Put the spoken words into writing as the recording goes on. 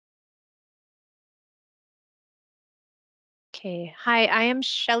Okay. Hi, I am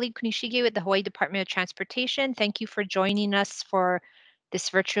Shelly Kunishige with the Hawaii Department of Transportation. Thank you for joining us for this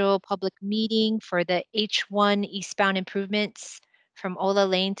virtual public meeting for the H1 eastbound improvements from Ola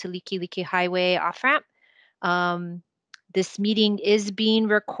Lane to Likelike Highway Offramp. This meeting is being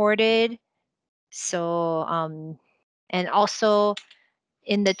recorded. And also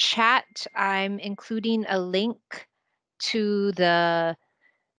in the chat, I'm including a link to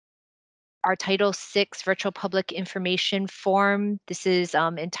our Title VI virtual public information form. This is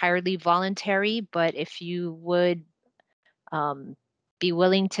entirely voluntary, but if you would be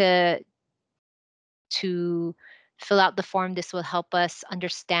willing to fill out the form, this will help us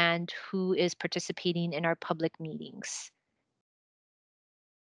understand who is participating in our public meetings.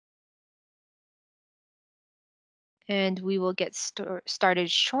 And we will get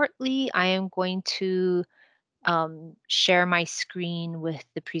started shortly. I am going to share my screen with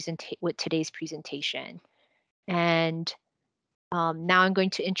today's presentation. And now I'm going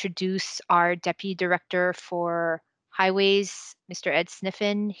to introduce our Deputy Director for Highways, Mr. Ed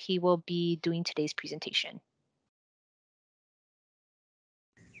Sniffen. He will be doing today's presentation.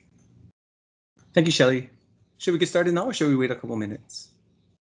 Thank you, Shelly. Should we get started now or should we wait a couple minutes?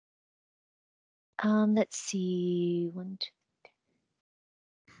 Let's see.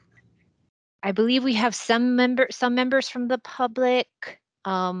 I believe we have some members from the public,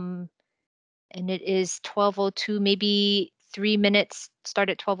 and it is 12:02. Maybe 3 minutes. Start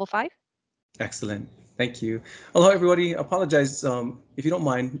at 12:05. Excellent. Thank you. Hello, everybody. Apologize if you don't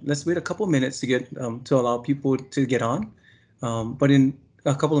mind. Let's wait a couple minutes to get to allow people to get on. But in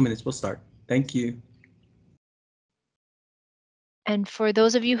a couple of minutes, we'll start. Thank you. And for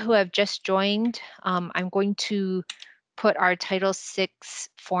those of you who have just joined, I'm going to put our Title VI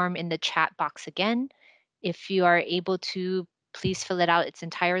form in the chat box again. If you are able to, please fill it out. It's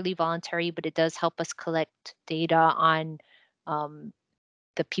entirely voluntary, but it does help us collect data on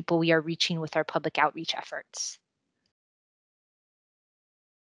the people we are reaching with our public outreach efforts.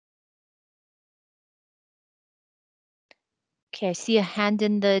 Okay, I see a hand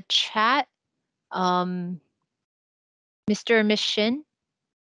in the chat. Mr. or Ms. Shin?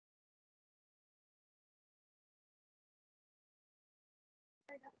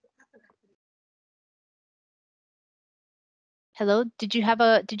 Hello, did you have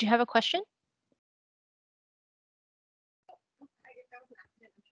a question?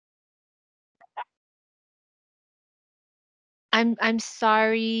 I'm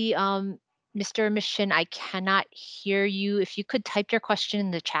sorry, Mr. or Ms. Shin, I cannot hear you. If you could type your question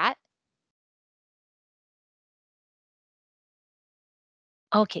in the chat.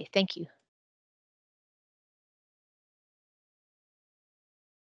 Okay, thank you.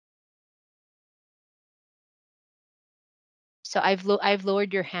 So I've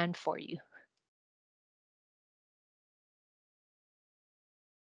lowered your hand for you.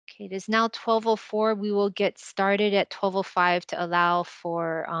 Okay, it is now 12:04. We will get started at 12:05 to allow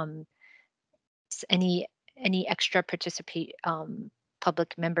for any extra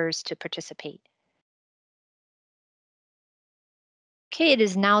public members to participate. Okay, it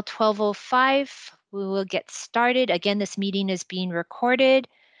is now 12:05. We will get started. Again, this meeting is being recorded,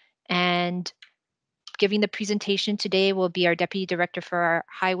 and giving the presentation today will be our Deputy Director for our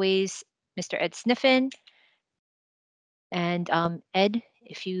Highways, Mr. Ed Sniffen. And Ed,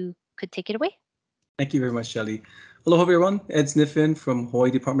 if you could take it away. Thank you very much, Shelly. Hello, everyone. Ed Sniffen from Hawaii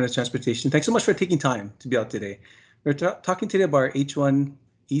Department of Transportation. Thanks so much for taking time to be out today. We're talking today about our H1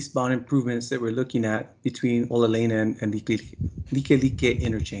 eastbound improvements that we're looking at between Ola Lane and Likelike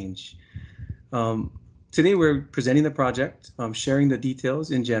interchange. Today, we're presenting the project, sharing the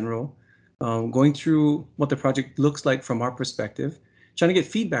details in general, going through what the project looks like from our perspective, trying to get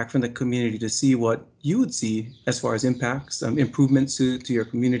feedback from the community to see what you would see as far as impacts, improvements to your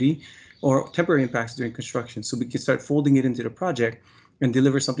community, or temporary impacts during construction, so we can start folding it into the project and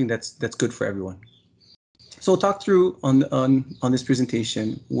deliver something that's good for everyone. So we'll talk through on this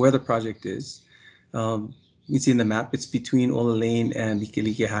presentation where the project is. You see in the map, it's between Ola Lane and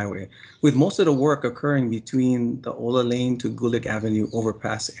Likelike Highway, with most of the work occurring between the Ola Lane to Gulick Avenue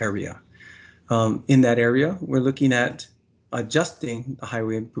overpass area. In that area, we're looking at adjusting the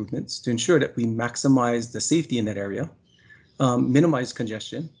highway improvements to ensure that we maximize the safety in that area, minimize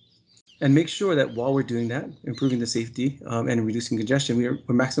congestion, and make sure that while we're doing that, improving the safety and reducing congestion, we're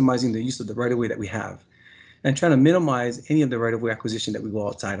maximizing the use of the right-of-way that we have and trying to minimize any of the right-of-way acquisition that we go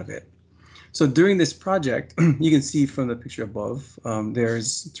outside of it. So during this project, you can see from the picture above,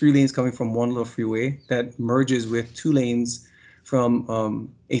 there's 3 lanes coming from one little freeway that merges with 2 lanes from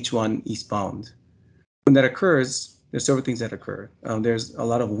H1 eastbound. When that occurs, there's several things that occur. There's a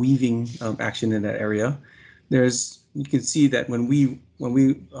lot of weaving action in that area. you can see that when we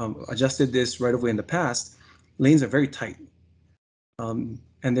adjusted this right of way in the past, lanes are very tight. And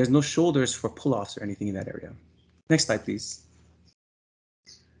there's no shoulders for pull-offs or anything in that area. Next slide, please.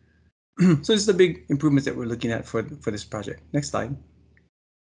 So this is the big improvements that we're looking at for this project. Next slide.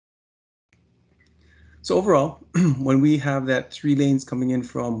 So overall, when we have that 3 lanes coming in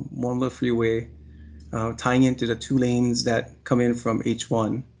from Ola Freeway, tying into the 2 lanes that come in from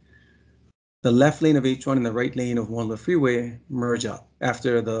H1, the left lane of H1 and the right lane of Ola Freeway merge up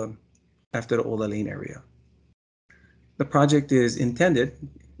after the Ola Lane area. The project is intended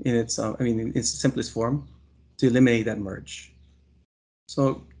in its, in its simplest form, to eliminate that merge.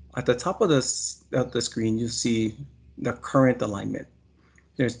 So at the top of the screen, you see the current alignment.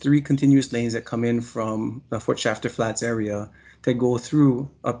 There's 3 continuous lanes that come in from the Fort Shafter Flats area that go through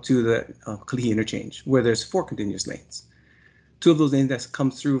up to the Kalihi interchange, where there's 4 continuous lanes. 2 of those lanes that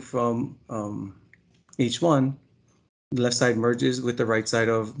come through from H1, the left side merges with the right side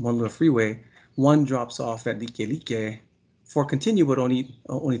of Monolua Freeway. 1 drops off at Likelike, 4 continue, but only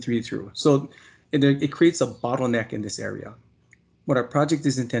 3 through. So it creates a bottleneck in this area. What our project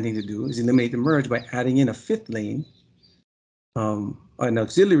is intending to do is eliminate the merge by adding in a 5th lane, an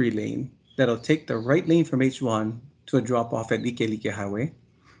auxiliary lane that'll take the right lane from H1 to a drop off at Likelike Highway.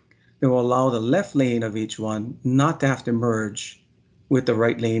 It will allow the left lane of H1 not to have to merge with the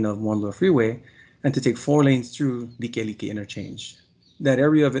right lane of Monolua Freeway and to take 4 lanes through Likelike interchange. That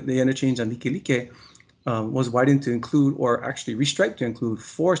area of the interchange on Likelike was widened to include, or actually restriped to include,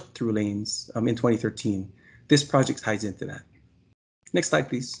 4 through lanes in 2013. This project ties into that. Next slide,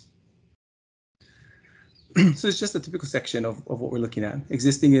 please. So it's just a typical section of what we're looking at.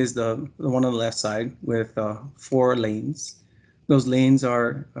 Existing is the one on the left side with 4 lanes. Those lanes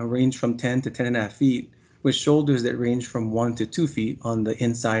are range from 10 to 10.5 feet, with shoulders that range from 1 to 2 feet on the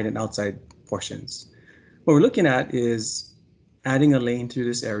inside and outside portions. What we're looking at is adding a lane through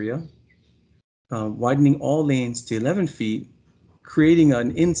this area, widening all lanes to 11 feet, creating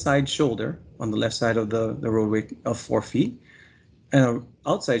an inside shoulder on the left side of the roadway of 4 feet, and an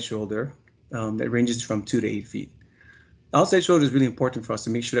outside shoulder that ranges from 2 to 8 feet. Outside shoulder is really important for us to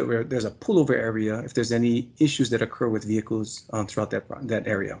make sure that there's a pullover area if there's any issues that occur with vehicles throughout that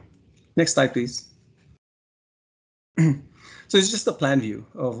area. Next slide, please. So it's just a plan view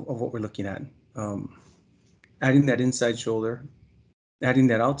of what we're looking at. Adding that inside shoulder, adding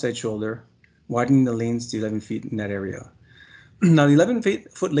that outside shoulder, widening the lanes to 11 feet in that area. Now, the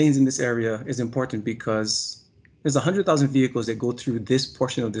 11-foot lanes in this area is important because there's 100,000 vehicles that go through this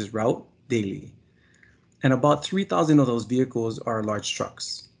portion of this route daily. And about 3,000 of those vehicles are large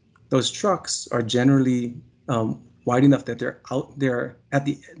trucks. Those trucks are generally wide enough that they're at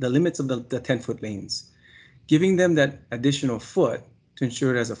the limits of the 10-foot lanes. Giving them that additional foot to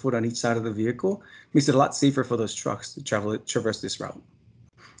ensure there's a foot on each side of the vehicle makes it a lot safer for those trucks to traverse this route.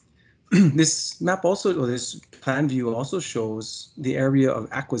 This map also, or this plan view also shows the area of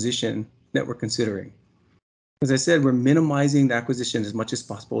acquisition that we're considering. As I said, we're minimizing the acquisition as much as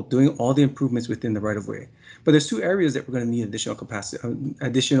possible, doing all the improvements within the right-of-way. But there's 2 areas that we're going to need additional capacity,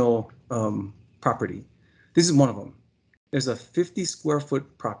 additional property. This is one of them. There's a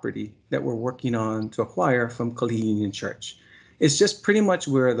 50-square-foot property that we're working on to acquire from Kalihi Union Church. It's just pretty much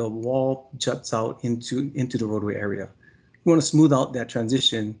where the wall juts out into the roadway area. We want to smooth out that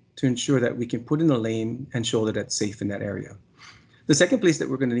transition to ensure that we can put in a lane and shoulder that's safe in that area. The second place that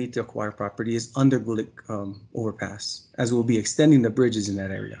we're going to need to acquire property is under Gulik Overpass, as we'll be extending the bridges in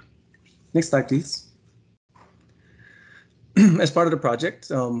that area. Next slide, please. As part of the project,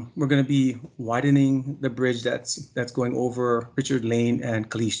 we're going to be widening the bridge that's going over Richard Lane and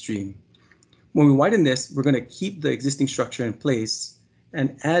Kalihi Stream. When we widen this, we're going to keep the existing structure in place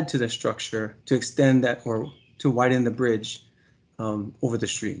and add to the structure to extend that, or to widen the bridge over the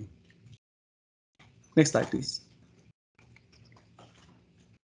stream. Next slide, please.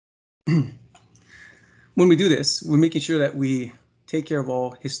 When we do this, we're making sure that we take care of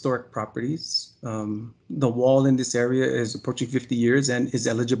all historic properties. The wall in this area is approaching 50 years and is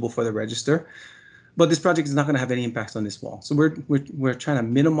eligible for the register, but this project is not going to have any impacts on this wall. So we're trying to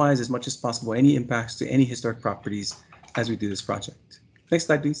minimize as much as possible any impacts to any historic properties as we do this project. Next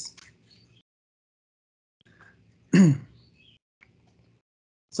slide, please.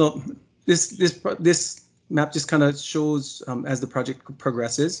 So this map just kind of shows as the project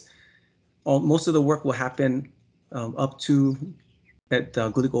progresses. Most of the work will happen up to that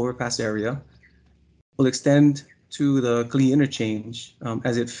Gulik Overpass area. Will extend to the Kalihi interchange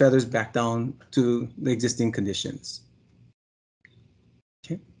as it feathers back down to the existing conditions.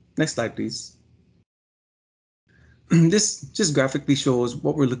 Okay, next slide, please. This just graphically shows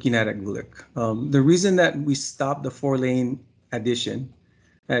what we're looking at Gulick. The reason that we stopped the 4-lane addition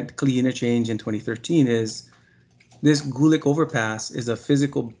at Kali Interchange in 2013 is this Gulick overpass is a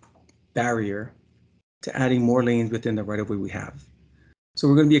physical barrier to adding more lanes within the right-of-way we have. So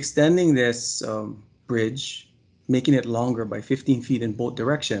we're going to be extending this bridge, making it longer by 15 feet in both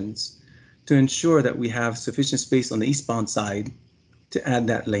directions to ensure that we have sufficient space on the eastbound side to add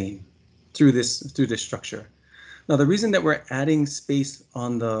that lane through this structure. Now, the reason that we're adding space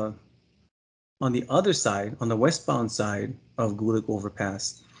on the other side, on the westbound side of Gulick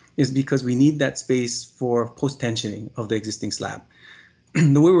Overpass, is because we need that space for post-tensioning of the existing slab.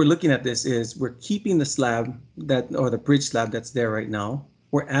 The way we're looking at this is we're keeping the slab or the bridge slab that's there right now.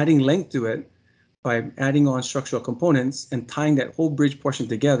 We're adding length to it by adding on structural components and tying that whole bridge portion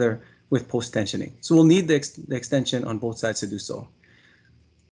together with post-tensioning. So we'll need the extension on both sides to do so.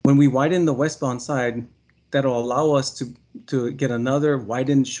 When we widen the westbound side, that'll allow us to get another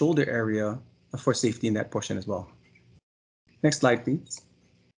widened shoulder area for safety in that portion as well. Next slide, please.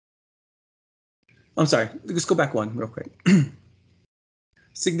 I'm sorry, let's go back one real quick.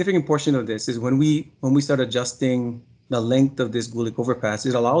 Significant portion of this is when we start adjusting the length of this Gulick overpass,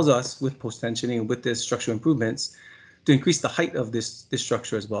 it allows us with post-tensioning and with this structural improvements to increase the height of this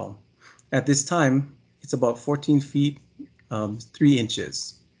structure as well. At this time, it's about 14 feet, 3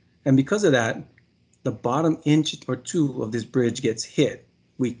 inches. And because of that, the bottom inch or two of this bridge gets hit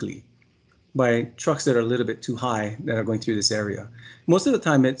weekly by trucks that are a little bit too high that are going through this area. Most of the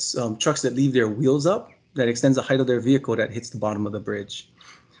time, it's trucks that leave their wheels up that extends the height of their vehicle that hits the bottom of the bridge.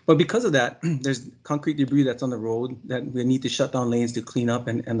 But because of that, there's concrete debris that's on the road that we need to shut down lanes to clean up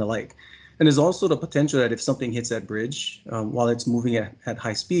and the like. And there's also the potential that if something hits that bridge while it's moving at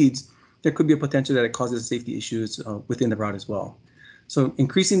high speeds, there could be a potential that it causes safety issues within the route as well. So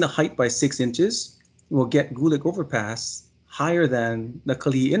increasing the height by 6 inches will get Gulick Overpass higher than the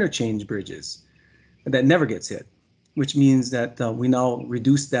Kali Interchange bridges that never gets hit, which means that we now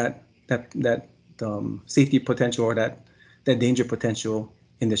reduce that safety potential or that danger potential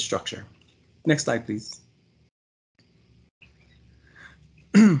in this structure. Next slide, please.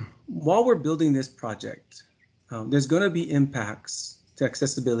 While we're building this project, there's going to be impacts to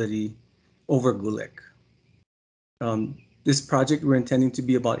accessibility over Gulick. This project we're intending to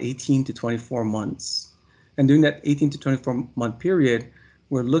be about 18 to 24 months. And during that 18 to 24 month period,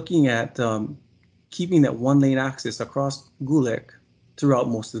 we're looking at keeping that 1-lane access across Gulick throughout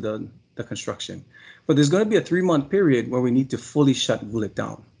most of the construction. But there's going to be a 3-month period where we need to fully shut Gulick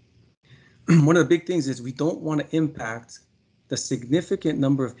down. One of the big things is we don't want to impact the significant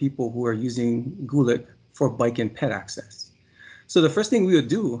number of people who are using Gulick for bike and pet access. So the first thing we would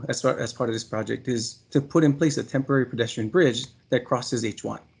do as part of this project is to put in place a temporary pedestrian bridge that crosses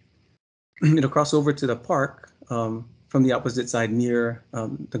H1. It'll cross over to the park from the opposite side near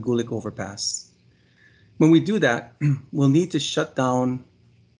the Gulick overpass. When we do that, we'll need to shut down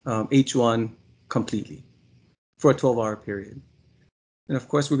H1 completely for a 12-hour period. And of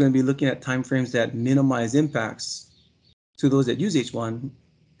course, we're going to be looking at timeframes that minimize impacts to those that use H1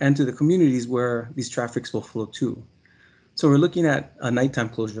 and to the communities where these traffics will flow to. So we're looking at a nighttime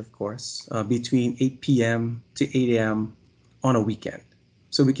closure, of course, between 8 p.m. to 8 a.m. on a weekend.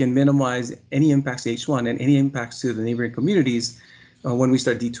 So we can minimize any impacts to H1 and any impacts to the neighboring communities when we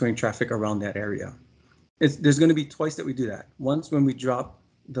start detouring traffic around that area. There's going to be twice that we do that. Once when we drop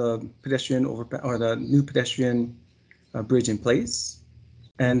the pedestrian overpass or the new pedestrian bridge in place,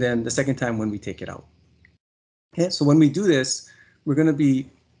 and then the second time when we take it out. Okay, so when we do this, we're going to be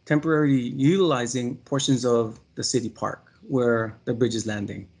temporarily utilizing portions of the city park where the bridge is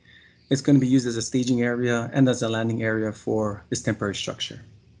landing. It's going to be used as a staging area and as a landing area for this temporary structure.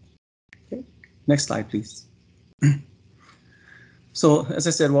 Okay, next slide, please. So as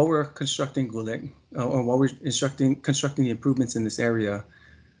I said, while we're constructing Gulick, or while we're constructing the improvements in this area,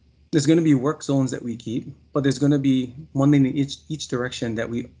 there's going to be work zones that we keep, but there's going to be 1 lane in each direction that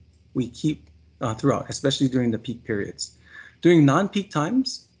we keep throughout, especially during the peak periods. During non-peak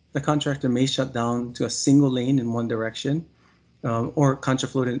times, the contractor may shut down to a single lane in one direction or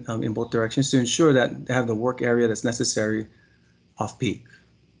contraflow in both directions to ensure that they have the work area that's necessary off-peak.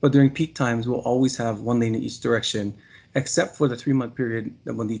 But during peak times, we'll always have 1 lane in each direction, except for the 3-month period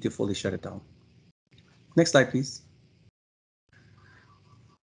that we'll need to fully shut it down. Next slide, please.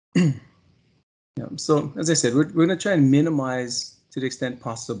 Yeah, so as I said, we're going to try and minimize to the extent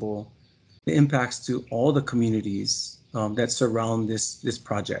possible the impacts to all the communities that surround this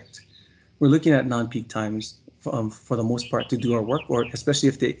project. We're looking at non-peak times for the most part to do our work, or especially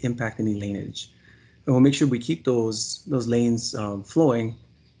if they impact any laneage. And we'll make sure we keep those lanes flowing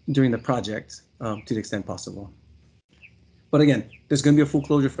during the project to the extent possible. But again, there's going to be a full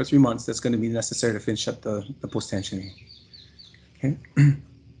closure for 3 months. That's going to be necessary to finish up the post-tensioning. Okay.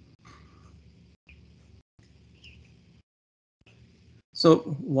 So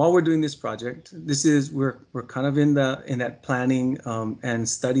while we're doing this project, this is we're kind of in that planning and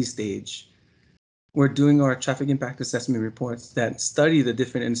study stage. We're doing our traffic impact assessment reports that study the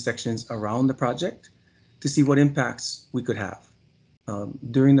different intersections around the project to see what impacts we could have.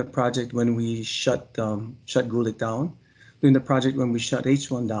 During the project when we shut Gulick down, during the project when we shut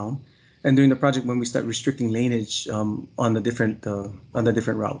H1 down, and during the project when we start restricting laneage on the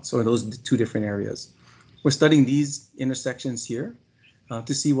different routes or those two different areas. We're studying these intersections here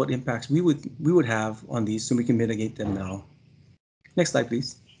to see what impacts we would have on these so we can mitigate them now. Next slide,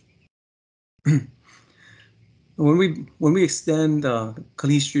 please. When we extend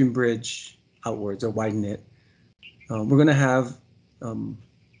Kali Stream Bridge outwards or widen it, we're going to have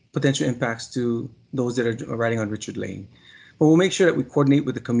potential impacts to those that are riding on Richard Lane. But we'll make sure that we coordinate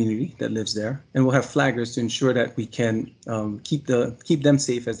with the community that lives there, and we'll have flaggers to ensure that we can keep them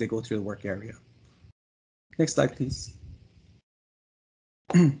safe as they go through the work area. Next slide, please.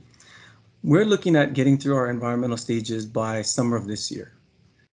 We're looking at getting through our environmental stages by summer of this year.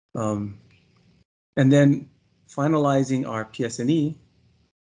 And then finalizing our PSNE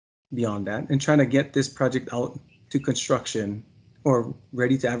beyond that and trying to get this project out to construction or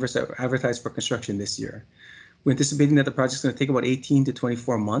ready to advertise for construction this year. We're anticipating that the project's going to take about 18 to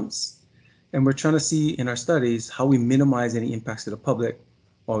 24 months. And we're trying to see in our studies how we minimize any impacts to the public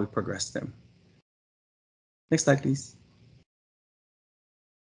while we progress them. Next slide, please.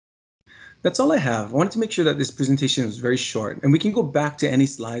 That's all I have. I wanted to make sure that this presentation was very short, and we can go back to any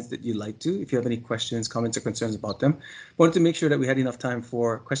slides that you'd like to if you have any questions, comments, or concerns about them. I wanted to make sure that we had enough time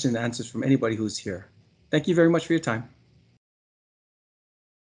for questions and answers from anybody who's here. Thank you very much for your time.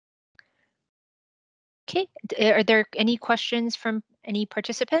 Okay, are there any questions from any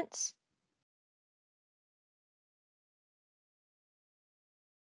participants?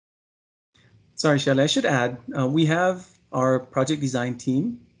 Sorry, Shelley, I should add, we have our project design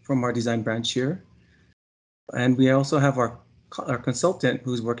team from our design branch here. And we also have our consultant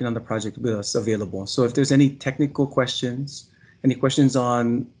who's working on the project with us available. So if there's any technical questions, any questions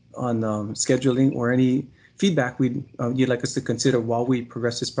on scheduling or any feedback you'd like us to consider while we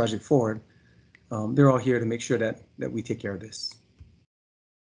progress this project forward, they're all here to make sure that we take care of this.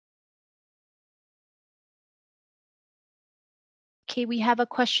 Okay, we have a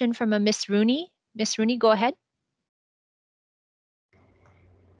question from a Miss Rooney. Miss Rooney, go ahead.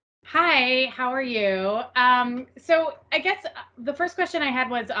 Hi, how are you? So I guess the first question I had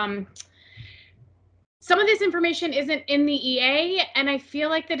was, some of this information isn't in the EA, and I feel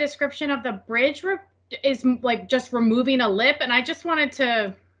like the description of the bridge is like just removing a lip, and I just wanted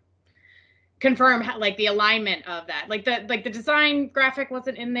to confirm like the alignment of that. Like the design graphic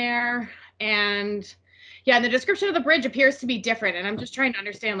wasn't in there, and yeah, the description of the bridge appears to be different, and I'm just trying to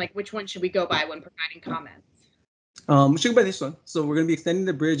understand like which one should we go by when providing comments. We should go by this one. So we're going to be extending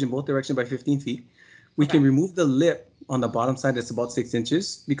the bridge in both directions by 15 feet. We can remove the lip on the bottom side that's about 6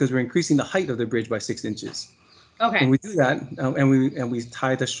 inches because we're increasing the height of the bridge by 6 inches. Okay. When we do that and we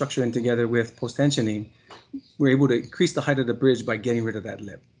tie the structure in together with post-tensioning, we're able to increase the height of the bridge by getting rid of that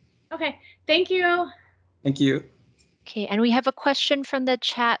lip. Okay, thank you. Thank you. Okay, and we have a question from the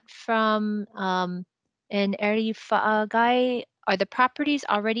chat from an Eri Fa'agai. Are the properties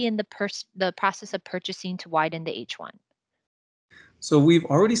already in the process of purchasing to widen the H1? So we've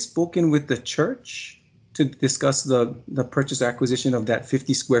already spoken with the church to discuss the purchase acquisition of that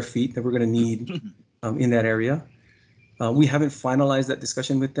 50 square feet that we're going to need in that area. We haven't finalized that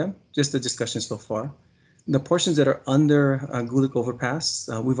discussion with them, just the discussion so far. The portions that are under Gulick Overpass,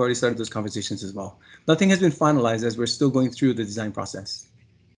 we've already started those conversations as well. Nothing has been finalized as we're still going through the design process.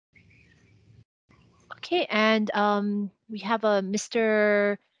 Okay, and we have a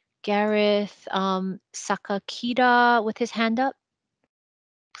Mr. Gareth Sakakita with his hand up.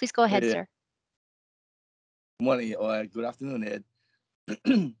 Please go ahead, sir. Good morning or good afternoon, Ed.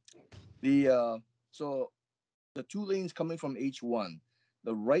 So the 2 lanes coming from H1,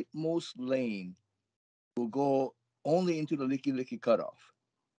 the rightmost lane will go only into the Likelike cutoff.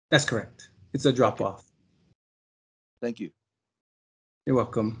 That's correct. It's a drop off. Thank you. You're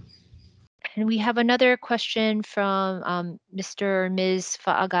welcome. And we have another question from Mr. or Ms.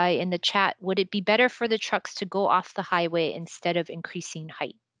 Fa'agai in the chat. Would it be better for the trucks to go off the highway instead of increasing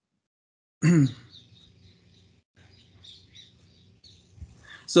height?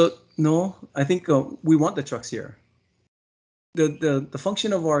 So no, I think we want the trucks here. The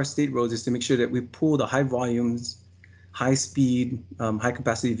function of our state roads is to make sure that we pull the high volumes, high speed, high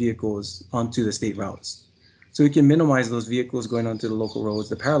capacity vehicles onto the state routes. So we can minimize those vehicles going onto the local roads,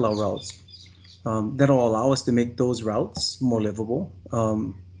 the parallel routes. That'll allow us to make those routes more livable,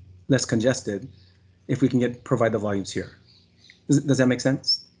 less congested, if we can provide the volumes here. Does that make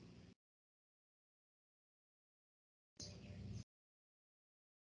sense?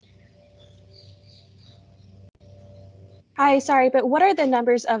 Hi, sorry, but what are the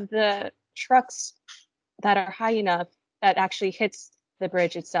numbers of the trucks that are high enough that actually hits the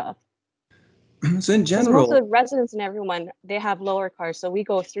bridge itself? So in Because most general, of the residents and everyone, they have lower cars, so we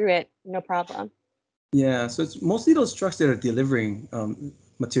go through it, no problem. yeah, so it's mostly those trucks that are delivering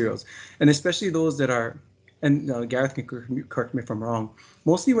materials, and especially those that are, and Gareth can correct me if I'm wrong,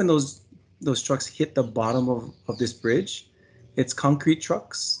 mostly when those trucks hit the bottom of this bridge, it's concrete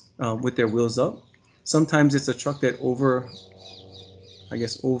trucks with their wheels up. Sometimes it's a truck that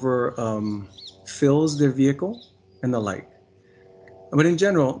fills their vehicle and the like. But in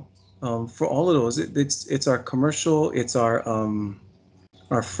general, for all of those, it's our commercial, it's our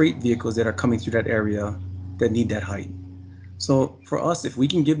freight vehicles that are coming through that area that need that height. So for us, if we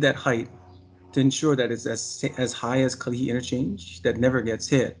can give that height to ensure that it's as high as Kalihi Interchange that never gets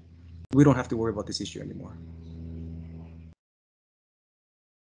hit, we don't have to worry about this issue anymore.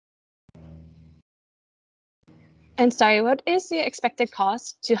 And sorry, what is the expected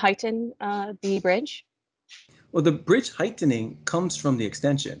cost to heighten the bridge? Well, the bridge heightening comes from the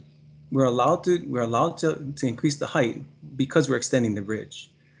extension. We're allowed to increase the height because we're extending the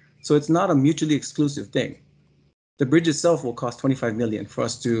bridge. So it's not a mutually exclusive thing. The bridge itself will cost 25 million for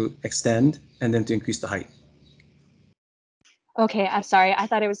us to extend and then to increase the height. Okay, I'm sorry. I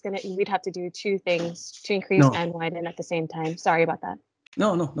thought it was we'd have to do two things to increase No, and widen at the same time. Sorry about that.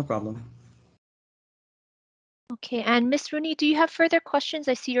 no problem. Okay, and Miss Rooney, do you have further questions?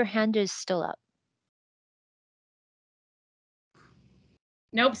 I see your hand is still up.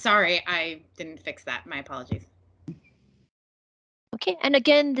 Nope, sorry, I didn't fix that. My apologies. Okay, and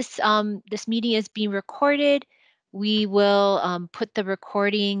again, this meeting is being recorded. We will put the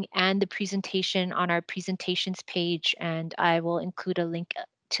recording and the presentation on our presentations page, and I will include a link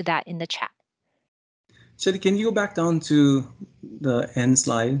to that in the chat. Shelly, can you go back down to the end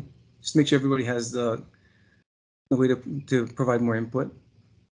slide? Just make sure everybody has the way to provide more input.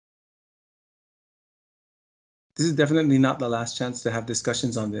 This is definitely not the last chance to have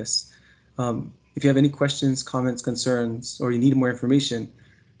discussions on this. If you have any questions, comments, concerns, or you need more information,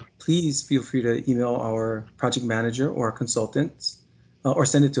 please feel free to email our project manager or our consultants, or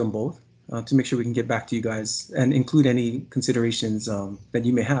send it to them both to make sure we can get back to you guys and include any considerations that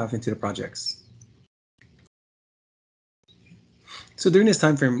you may have into the projects. So during this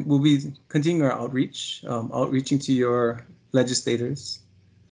time frame, we'll be continuing our outreaching to your legislators,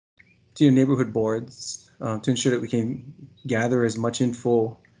 to your neighborhood boards, to ensure that we can gather as much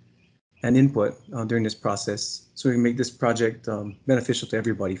info and input during this process, so we can make this project beneficial to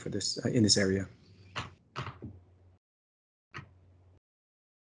everybody for this in this area.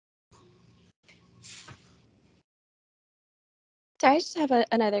 So I just have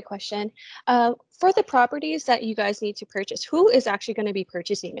another question. For the properties that you guys need to purchase, who is actually going to be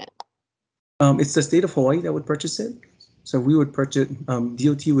purchasing it? It's the state of Hawaii that would purchase it. So we would purchase,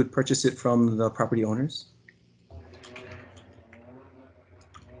 DOT would purchase it from the property owners.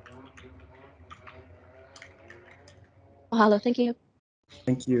 Mahalo, thank you.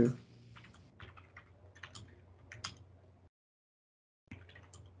 Thank you.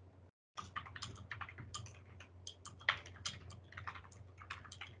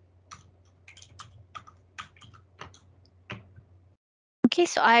 Okay,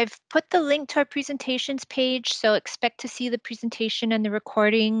 so I've put the link to our presentations page, so expect to see the presentation and the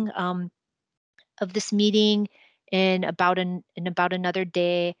recording of this meeting in about another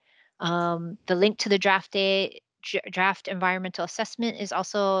day. The link to the draft environmental assessment is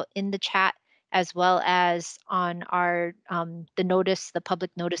also in the chat, as well as on our the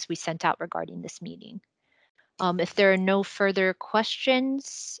public notice we sent out regarding this meeting. If there are no further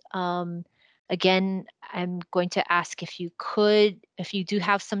questions, again, I'm going to ask if you do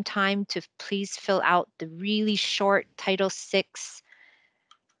have some time, to please fill out the really short Title VI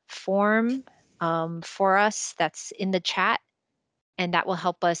form for us that's in the chat, and that will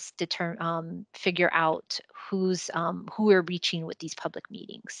help us figure out who we're reaching with these public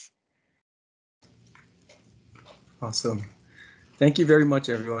meetings. Awesome. Thank you very much,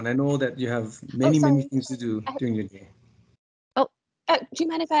 everyone. I know that you have many things to do during your day. Do you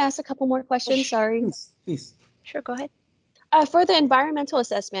mind if I ask a couple more questions? Sorry. Please. Sure, go ahead. For the environmental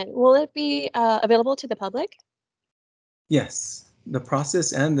assessment, will it be available to the public? Yes, the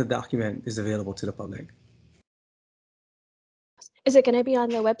process and the document is available to the public. Is it going to be on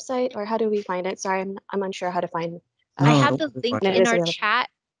the website, or how do we find it? Sorry, I'm unsure how to find. I No, have no, the that's link fine. It in is our available. chat,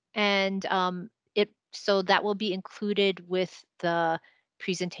 and so that will be included with the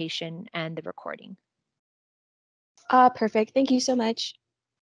presentation and the recording. Perfect. Thank you so much.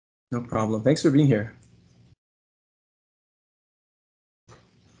 No problem. Thanks for being here.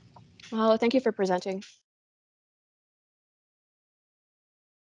 Well, thank you for presenting.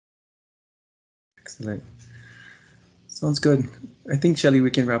 Excellent. Sounds good. I think, Shelly,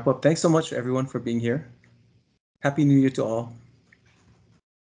 we can wrap up. Thanks so much, everyone, for being here. Happy New Year to all.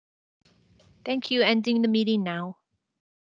 Thank you. Ending the meeting now.